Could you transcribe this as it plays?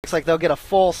Looks like they'll get a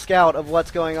full scout of what's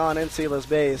going on in Sila's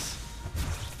base.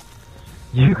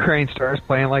 Ukraine Star's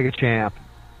playing like a champ.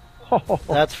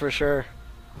 That's for sure.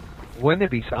 Wouldn't it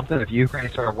be something if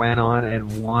Ukraine Star went on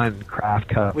and won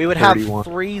CraftCup? We would 31?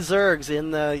 have 3 Zergs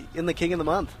in the King of the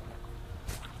Month.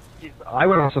 I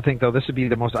would also think, though, this would be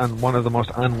the one of the most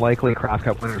unlikely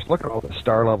CraftCup winners. Look at all the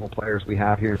star-level players we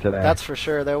have here today. That's for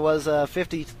sure. There was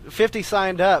 50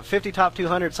 signed up, 50 top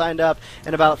 200 signed up,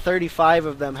 and about 35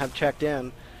 of them have checked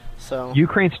in. So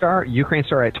Ukraine Star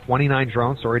at 29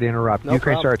 drones. Sorry to interrupt. No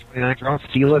Ukraine problem. Star at 29 drones.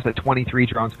 Sila's at 23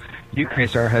 drones. Ukraine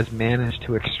Star has managed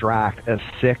to extract a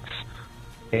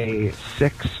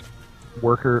six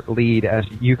worker lead, as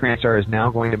Ukraine Star is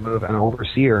now going to move an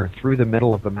overseer through the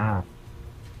middle of the map.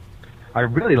 I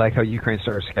really like how Ukraine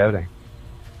Star is scouting.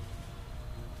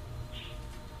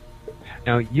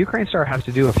 Now, Ukraine Star has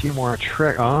to do a few more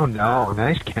tricks. Oh no,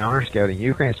 nice counter scouting.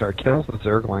 Ukraine Star kills the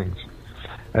Zerglings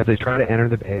as they try to enter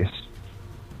the base.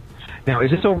 Now,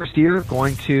 is this overseer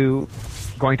going to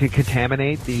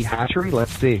contaminate the hatchery?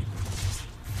 Let's see.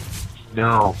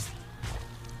 No.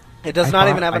 it does not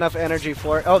even have enough energy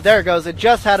for it. Oh, there it goes. It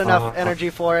just had enough energy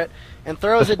for it and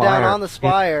throws it down on the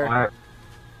spire.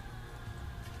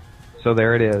 So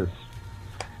there it is.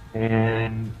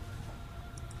 And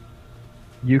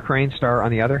Ukraine Star,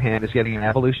 on the other hand, is getting an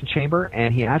evolution chamber,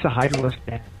 and he has a hydralisk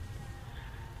den.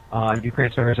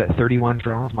 Ukraine Star is at 31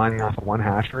 drones, mining off of 1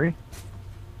 hatchery.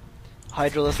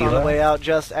 Hydralisk on the way out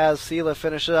just as Sila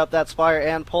finishes up that spire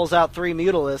and pulls out 3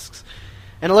 Mutalisks.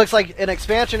 And it looks like an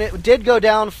expansion. It did go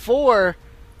down for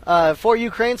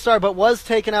Ukraine Star, but was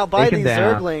taken out by these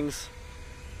Zerglings.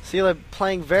 Sila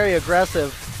playing very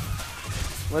aggressive.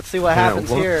 Let's see what happens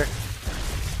here.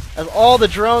 As all the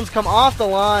drones come off the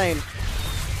line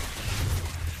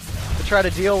to try to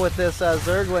deal with this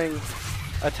Zergling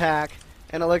attack.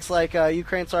 And it looks like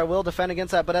Ukraine Star will defend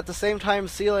against that. But at the same time,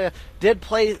 Sila did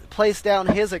place down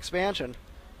his expansion.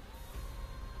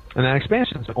 And that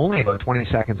expansion is only about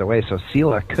 20 seconds away, so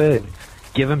Sila could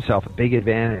give himself a big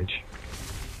advantage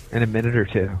in a minute or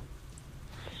two.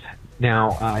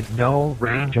 Now, no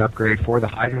range upgrade for the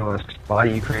Hydralisks by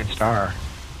Ukraine Star.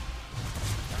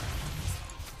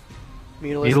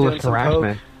 Mutalisk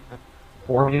harassment.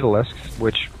 4 Mutalisks,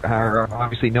 which are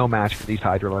obviously no match for these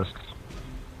Hydralisks.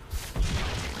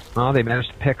 Oh, they managed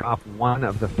to pick off 1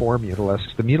 of the 4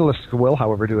 Mutalisks. The Mutalisks will,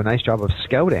 however, do a nice job of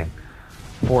scouting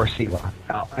for Sila.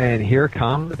 And here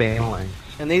come the Banelings.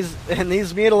 And these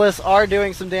Mutalisks are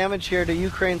doing some damage here to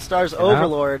Ukraine Star's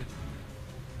Overlord.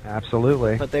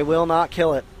 Absolutely. But they will not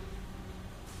kill it.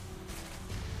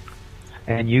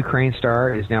 And Ukraine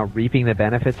Star is now reaping the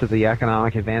benefits of the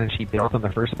economic advantage he built in the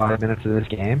first 5 minutes of this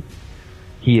game.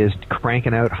 He is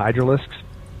cranking out Hydralisks,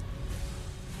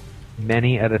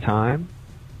 many at a time.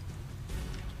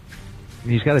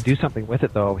 He's got to do something with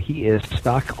it, though. He is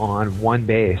stuck on 1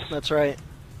 base. That's right.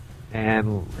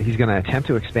 And he's going to attempt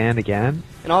to expand again.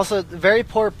 And also, very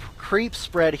poor creep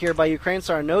spread here by Ukraine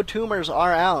Star. No tumors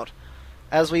are out.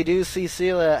 As we do see,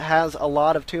 Sila has a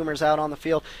lot of tumors out on the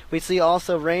field. We see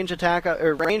also range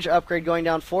upgrade going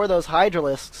down for those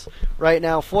Hydralisks right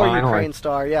now for Ukraine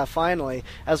Star. Yeah, finally.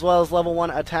 As well as level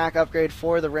 1 attack upgrade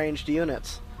for the ranged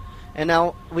units. And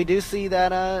now we do see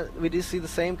that we do see the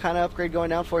same kind of upgrade going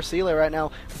down for Sila right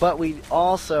now. But we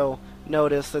also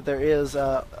notice that there is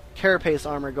carapace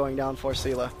armor going down for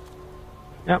Sila.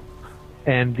 Yep.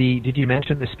 And did you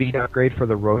mention the speed upgrade for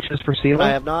the roaches for Sila? I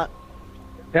have not.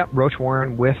 Yep, Roach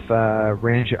Warren with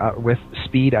with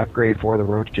speed upgrade for the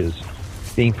roaches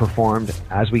being performed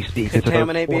as we speak.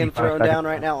 Contaminate being thrown down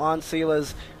right now on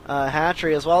Sila's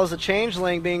hatchery, as well as a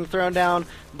Changeling being thrown down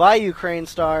by Ukraine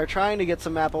Star, trying to get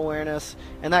some map awareness,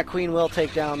 and that Queen will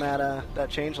take down that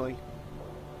Changeling.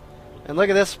 And look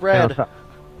at this spread.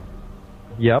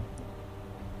 Yep.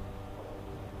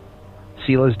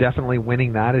 Sila's definitely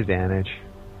winning that advantage.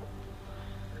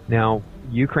 Now,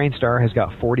 Ukraine Star has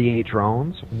got 48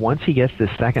 drones. Once he gets the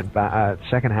second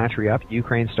hatchery up,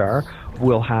 Ukraine Star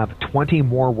will have 20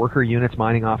 more worker units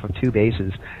mining off of 2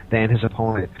 bases than his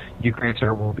opponent. Ukraine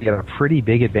Star will be at a pretty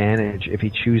big advantage if he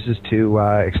chooses to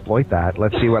exploit that.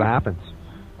 Let's see what happens.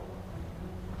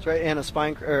 That's right, and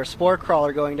a spore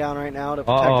crawler going down right now to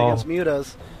protect against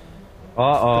mutas.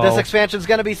 Uh-oh. This expansion's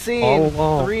going to be seen. 3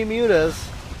 mutas.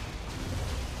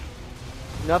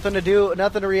 Nothing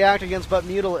to react against but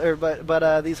these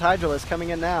Hydralisks coming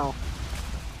in now.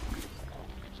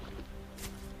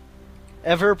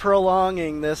 Ever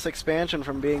prolonging this expansion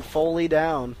from being fully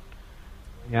down.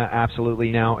 Yeah,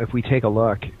 absolutely. Now, if we take a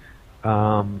look,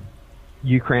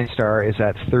 Ukraine Star is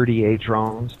at 38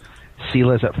 drones.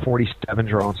 Sila's at 47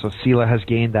 drones, so Sila has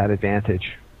gained that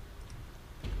advantage.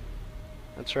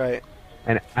 That's right.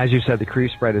 And as you said, the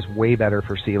creep spread is way better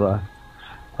for Sela.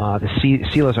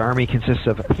 Sela's army consists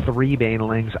of 3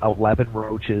 banelings, 11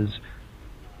 roaches,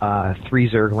 3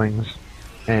 zerglings,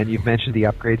 and you've mentioned the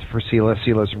upgrades for Sela.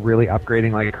 Sela's really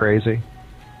upgrading like crazy.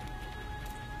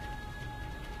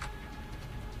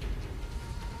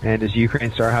 And does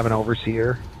Ukraine Star have an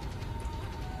overseer?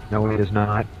 No, it does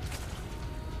not.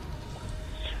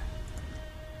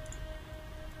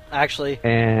 Actually,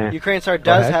 And Ukraine Star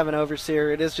does have an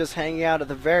overseer. It is just hanging out at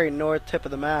the very north tip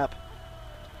of the map.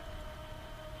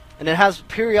 And it has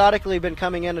periodically been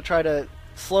coming in to try to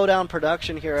slow down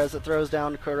production here as it throws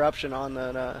down corruption on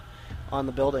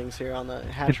the buildings here, on the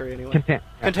hatchery anyway.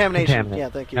 Contamination. Yeah,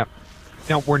 thank you. Yep.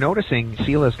 Now, we're noticing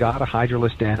Sela's got a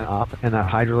Hydralisk Den up, and that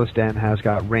Hydralisk Den has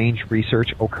got range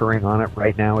research occurring on it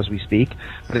right now as we speak,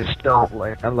 but it's still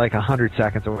like 100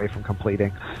 seconds away from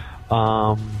completing.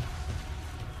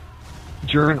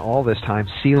 During all this time,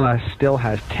 Sela still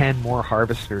has 10 more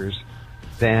harvesters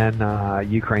than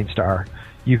Ukraine Star.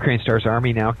 Ukraine Star's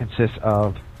army now consists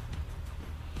of...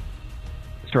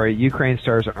 Ukraine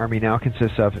Star's army now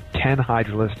consists of 10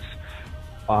 Hydralisks,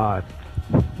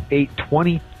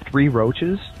 23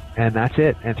 roaches, and that's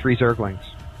it, and 3 zerglings.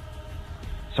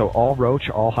 So all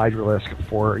roach, all Hydralisk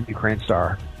for Ukraine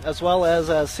Star. As well as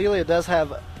Sela does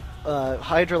have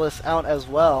Hydralisk out as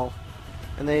well,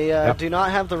 and they do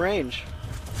not have the range.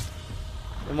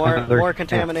 And more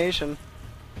contamination.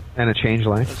 And a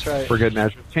changeling. That's right. For good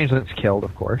measure. Changeling's killed,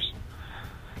 of course.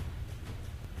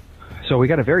 So we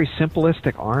got a very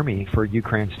simplistic army for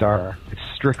Ukraine Star. It's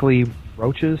strictly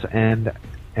roaches and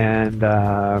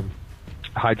Hydralisks.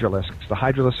 The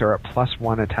Hydralisks are at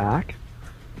 +1 attack.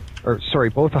 Or, sorry,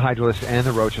 both the Hydralisks and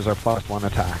the roaches are +1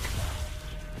 attack.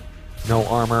 No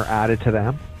armor added to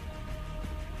them.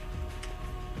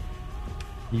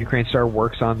 Ukraine Star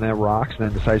works on the rocks and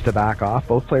then decides to back off.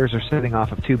 Both players are sitting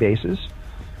off of 2 bases,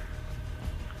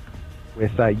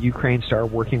 with Ukraine Star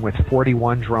working with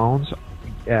 41 drones,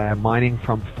 mining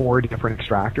from 4 different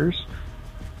extractors.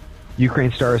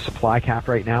 Ukraine Star is supply capped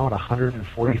right now at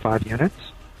 145 units.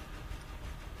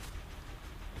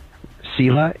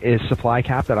 Sela is supply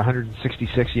capped at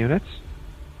 166 units.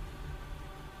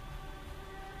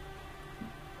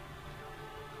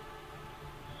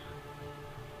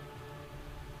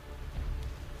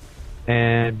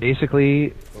 And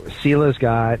basically, Sela's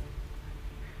got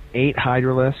 8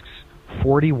 Hydralisks,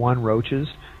 41 roaches.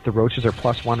 The roaches are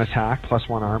 +1 attack,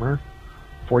 +1 armor.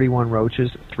 41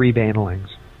 roaches, 3 banelings.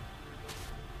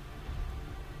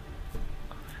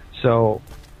 So,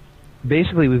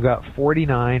 basically we've got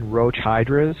 49 roach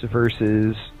hydras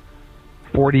versus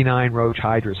 49 roach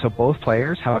hydras. So both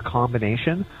players have a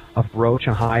combination of roach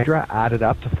and hydra added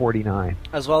up to 49.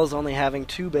 As well as only having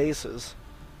 2 bases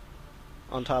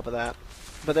on top of that.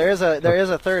 But there is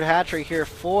a third hatchery here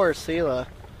for Sela.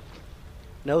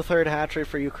 No third hatchery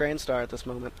for Ukraine Star at this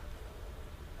moment.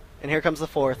 And here comes the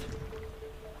 4th.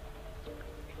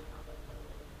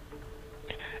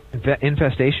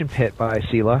 Infestation pit by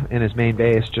Sela in his main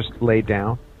base just laid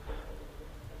down.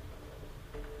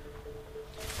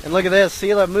 And look at this,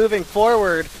 Sela moving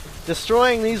forward,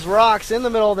 destroying these rocks in the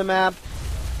middle of the map.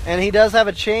 And he does have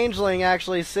a changeling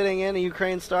actually sitting in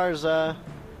Ukraine Star's... oh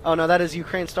no, that is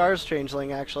Ukraine Star's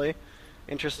changeling actually.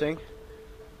 Interesting.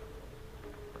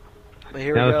 But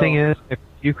here we go. The thing is, if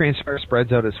Ukraine Star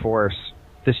spreads out his force,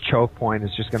 this choke point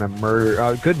is just going to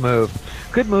murder... good move.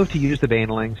 Good move to use the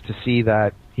banelings to see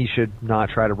that he should not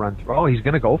try to run through. Oh, he's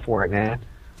going to go for it, man.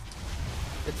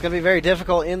 It's going to be very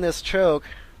difficult in this choke.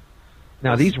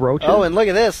 Now these roaches... Oh, and look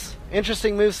at this.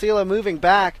 Interesting move, Sela moving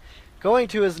back, going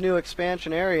to his new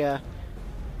expansion area.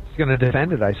 He's going to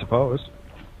defend it, I suppose.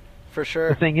 For sure.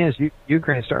 The thing is,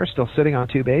 Ukraine Star's still sitting on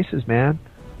 2 bases, man.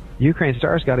 Ukraine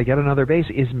Star's got to get another base.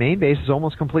 His main base is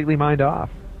almost completely mined off.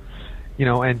 You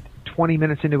know, and 20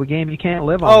 minutes into a game, you can't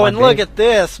live on one Oh, and look base. at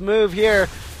this move here.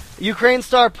 Ukraine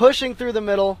Star pushing through the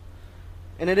middle,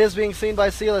 and it is being seen by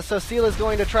Sela. So Sela's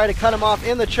going to try to cut him off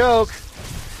in the choke.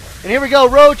 And here we go,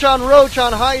 roach on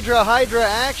Hydra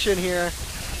action here.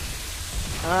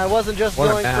 I wasn't just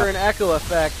going for an echo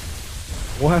effect.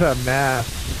 What a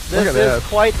mess. This is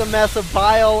quite the mess of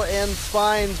bile and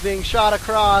spines being shot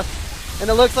across. And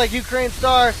it looks like Ukraine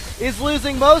Star is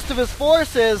losing most of his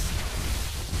forces.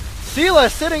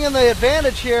 Sela sitting in the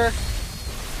advantage here.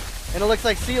 And it looks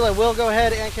like Sela will go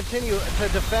ahead and continue to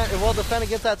defend. Will defend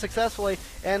against that successfully.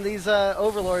 And these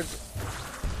overlords...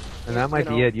 And that might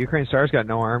be it. Ukraine Star's got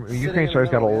no arm. Ukraine Star's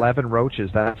got 11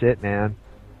 roaches. That's it, man.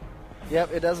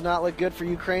 Yep, it does not look good for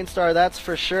Ukraine Star, that's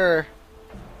for sure.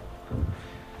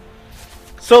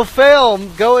 So fail,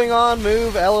 going on,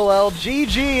 move, LOL.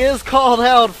 GG is called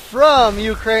out from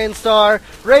Ukraine Star.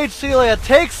 Rage Celia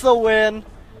takes the win.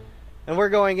 And we're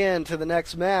going into the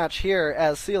next match here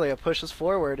as Celia pushes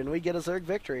forward and we get a Zerg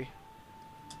victory.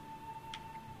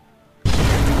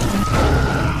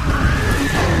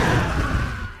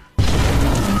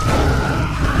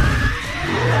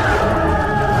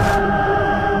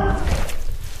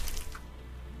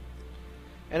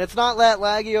 And it's not that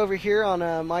laggy over here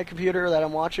on my computer that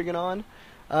I'm watching it on.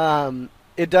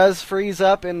 It does freeze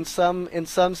up in some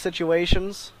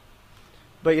situations,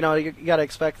 but you know you gotta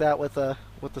expect that with the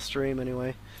stream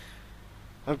anyway.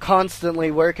 I'm constantly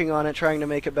working on it, trying to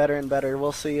make it better and better.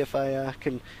 We'll see if I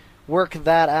can work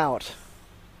that out.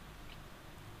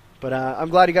 But I'm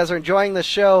glad you guys are enjoying the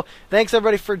show. Thanks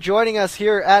everybody for joining us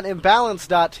here at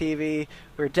Imbalance.tv.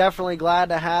 We're definitely glad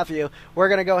to have you. We're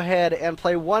going to go ahead and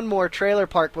play one more trailer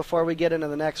park before we get into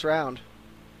the next round.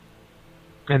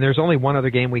 And there's only one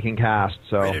other game we can cast,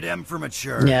 so... Rated M for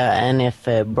mature. Yeah, and if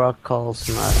Brock calls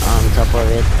not on top of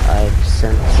it, I've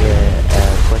sent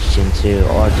a question to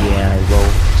RDI Roll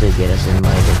to get us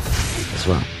invited as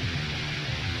well.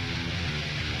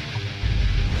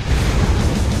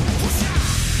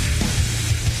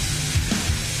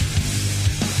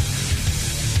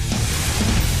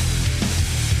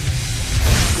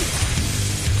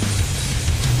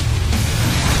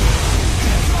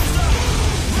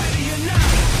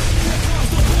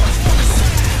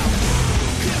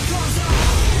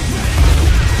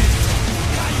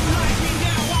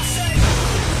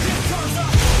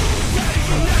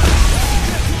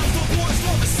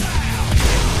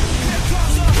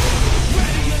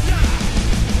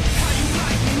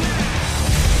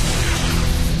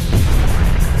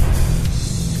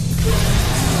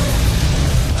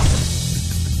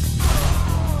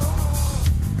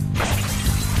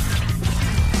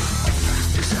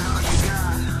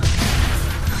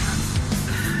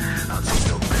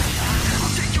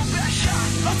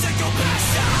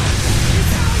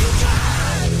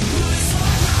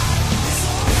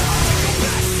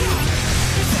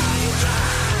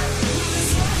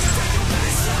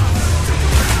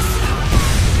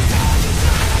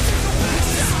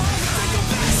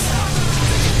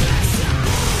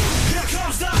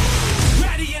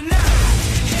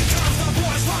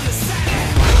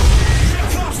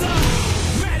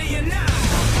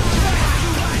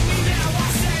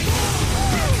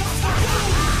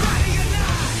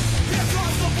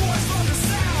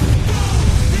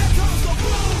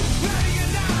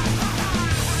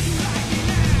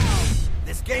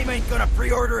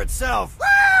 Itself.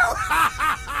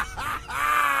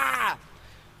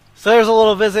 So there's a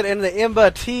little visit in the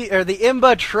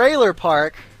Imba trailer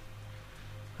park.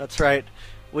 That's right.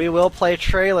 We will play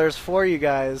trailers for you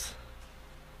guys.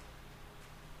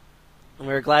 And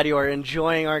we're glad you are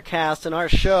enjoying our cast and our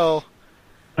show.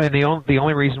 And the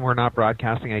only reason we're not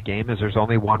broadcasting a game is there's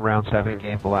only one round 7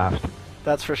 game left.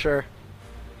 That's for sure.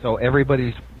 So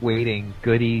everybody's waiting.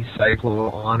 Goody,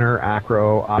 Cyclo, Honor,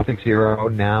 Acro, Optic Zero,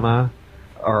 Naama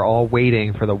are all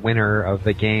waiting for the winner of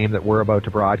the game that we're about to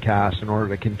broadcast in order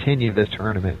to continue this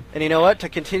tournament. And you know what? To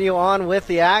continue on with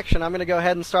the action, I'm going to go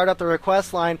ahead and start up the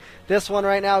request line. This one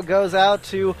right now goes out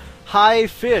to High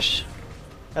Fish.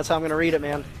 That's how I'm going to read it,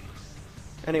 man.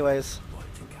 Anyways.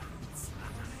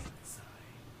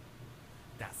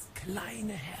 Das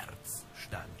kleine Herz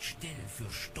stand still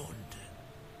für Stunden.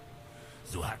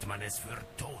 So hat man es für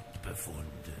tot befunden.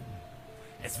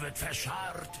 Es wird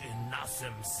verscharrt in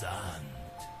nassem Sand.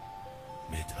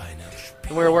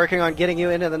 And we're working on getting you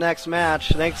into the next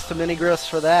match. Thanks to Minigriffs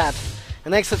for that.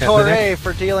 And thanks to Torre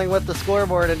for dealing with the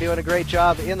scoreboard and doing a great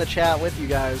job in the chat with you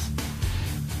guys.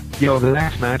 Yo, the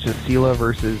next match is Sela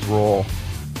versus Roll.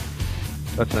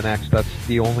 That's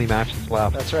the only match that's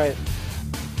left. That's right.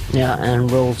 Yeah,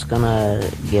 and Roll's gonna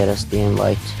get us the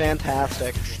invite.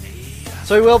 Fantastic.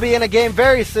 So we will be in a game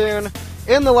very soon,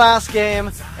 in the last game,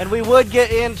 and we would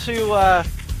get into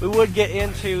the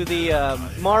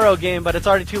MorroW game, but it's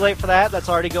already too late for that. That's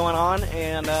already going on,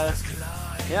 and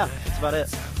yeah, that's about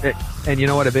it. And you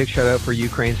know what? A big shout out for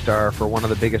Ukraine Star for one of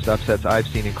the biggest upsets I've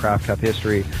seen in CraftCup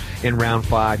history. In round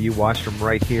 5, you watched him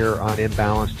right here on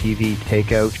Imbalance TV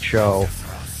take out SjoW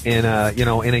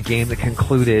in a game that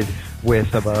concluded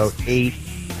with about 8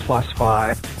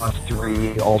 +5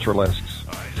 +3 Ultralisks.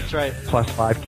 That's right. +5